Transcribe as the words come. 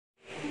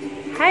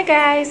Hi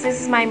guys,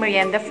 this is my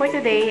merienda for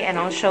today and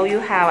I'll show you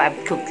how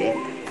I've cooked it.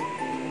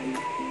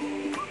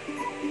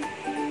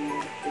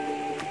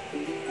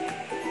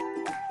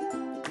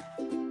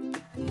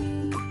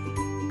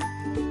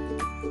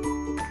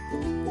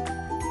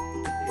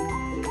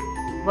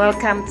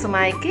 Welcome to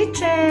my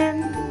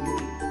kitchen!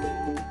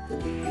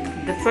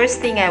 The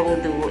first thing I will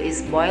do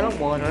is boil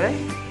water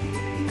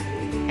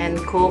and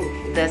cook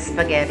the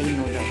spaghetti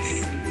noodles.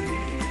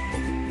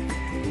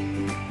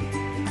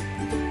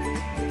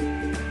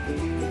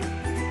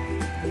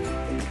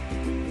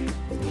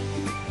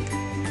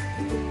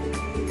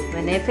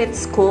 And if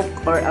it's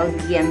cooked or al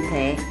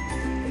dente,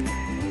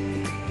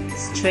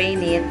 strain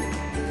it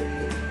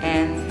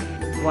and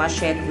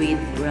wash it with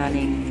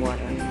running water.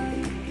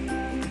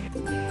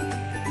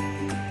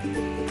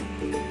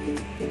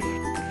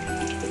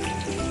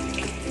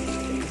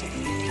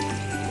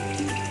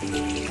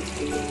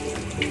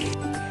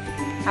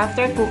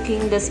 After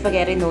cooking the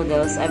spaghetti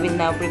noodles, I will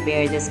now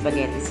prepare the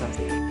spaghetti sauce.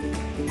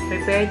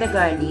 Prepare the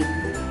garlic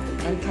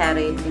and cut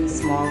it in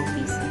small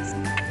pieces.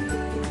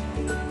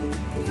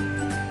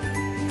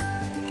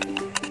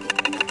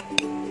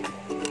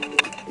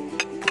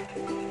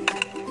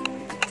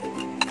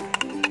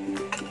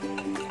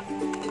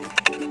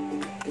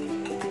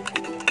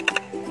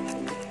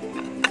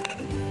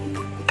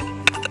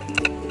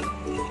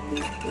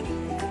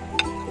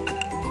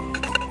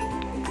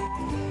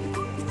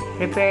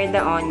 Prepare the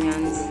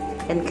onions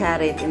and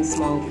cut it in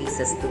small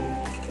pieces too.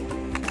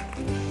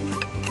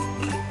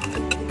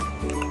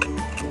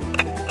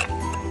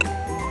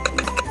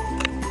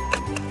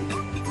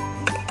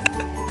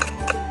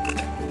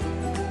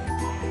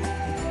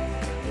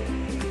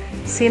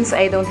 Since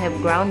I don't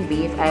have ground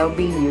beef, I'll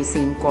be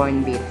using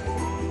corned beef.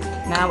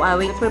 Now I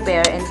will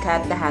prepare and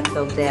cut the hot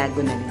dog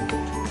diagonally.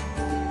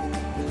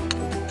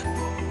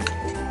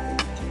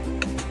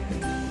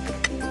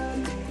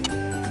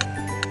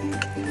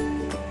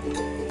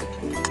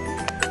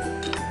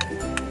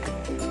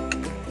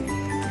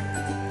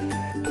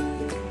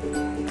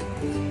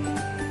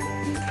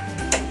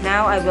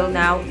 Now I will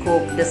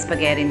cook the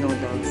spaghetti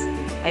noodles.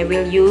 I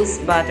will use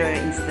butter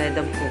instead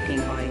of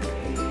cooking oil.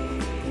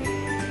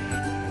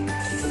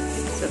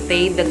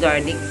 Saute the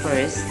garlic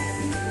first,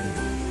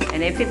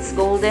 and if it's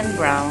golden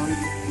brown,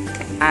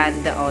 add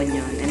the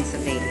onion and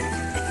saute it.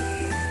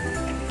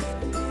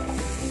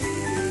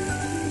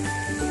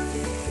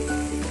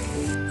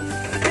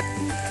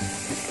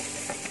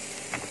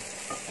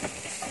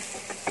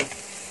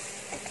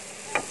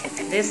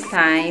 This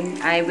time,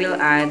 I will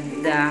add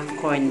the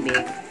corned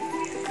beef.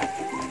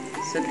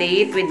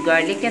 Saute it with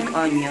garlic and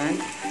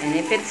onion, and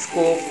if it's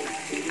cooked,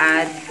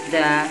 add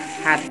the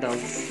hot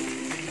dogs.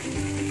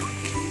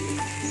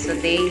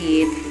 Saute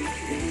it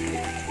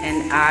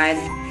and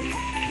add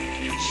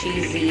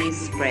cheesy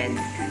spread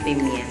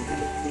pimienta.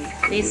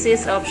 This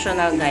is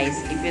optional, guys.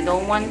 If you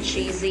don't want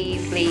cheesy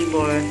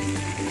flavor,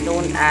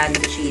 don't add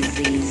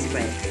cheesy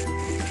spread.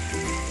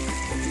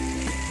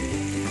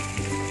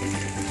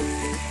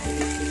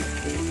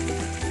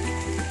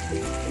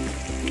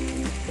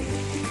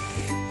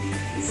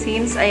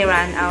 Since I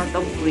ran out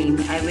of cream,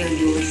 I will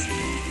use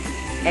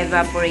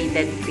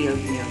evaporated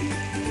filled milk.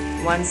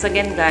 Once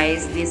again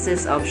guys, this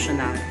is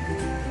optional.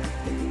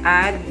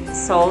 Add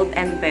salt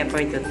and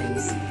pepper to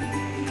taste.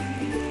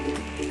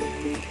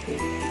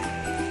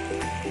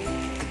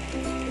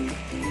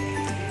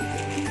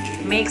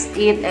 Mix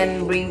it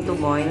and bring to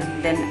boil,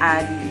 then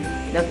add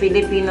the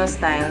Filipino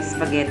style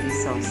spaghetti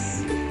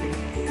sauce.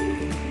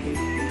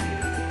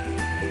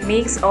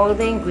 Mix all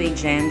the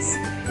ingredients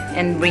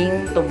and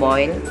bring to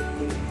boil.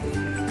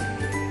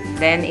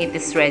 Then it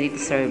is ready to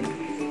serve.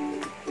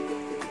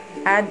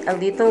 Add a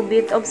little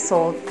bit of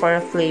salt for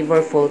a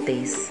flavorful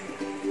taste.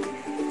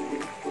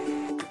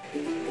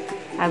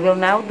 I will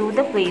now do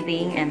the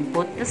plating and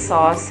put the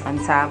sauce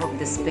on top of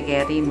the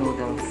spaghetti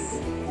noodles.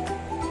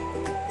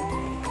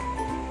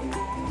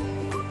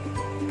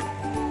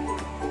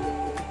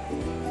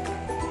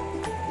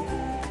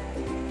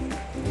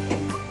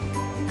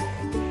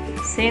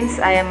 Since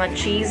I am a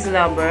cheese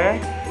lover,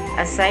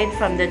 aside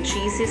from the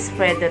cheesy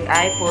spread that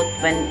I put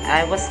when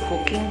I was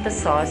cooking the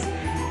sauce,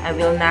 I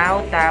will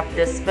now top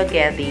the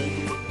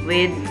spaghetti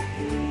with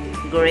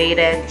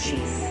grated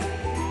cheese.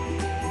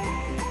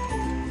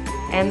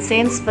 And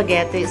since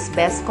spaghetti is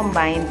best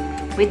combined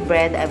with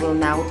bread, I will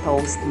now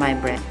toast my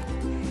bread.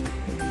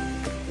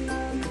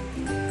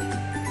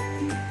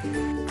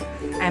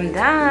 I'm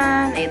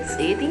done! It's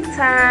eating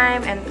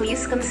time, and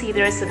please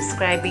consider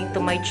subscribing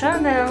to my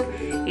channel.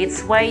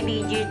 It's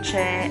YDG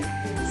Che.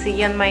 See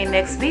you on my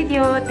next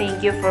video.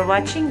 Thank you for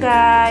watching,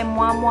 guys.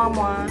 Mwah, mwah,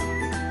 mwah.